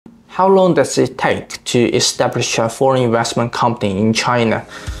how long does it take to establish a foreign investment company in China?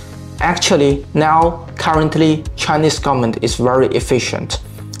 Actually, currently, Chinese government is very efficient.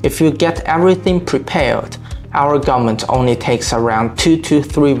 If you get everything prepared, our government only takes around 2 to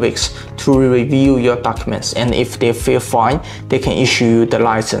 3 weeks to review your documents, and if they feel fine, they can issue you the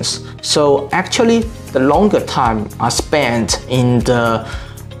license. So actually, the longer time are spent in the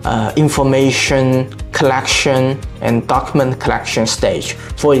information collection and document collection stage.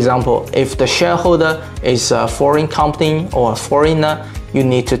 For example, if the shareholder is a foreign company or a foreigner, you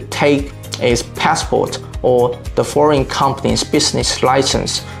need to take his passport or the foreign company's business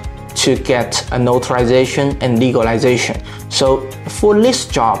license to get a notarization and legalization. So for this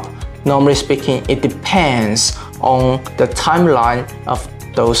job, normally speaking, it depends on the timeline of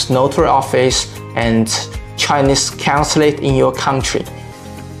those notary office and Chinese consulate in your country.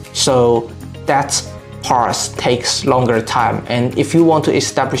 So that part takes longer time. And if you want to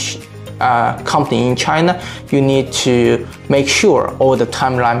establish a company in China, you need to make sure all the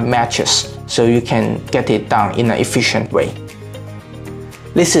timeline matches so you can get it done in an efficient way.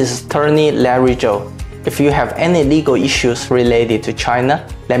 This is attorney Larry Zhou. If you have any legal issues related to China,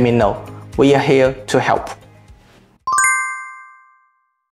 let me know. We are here to help.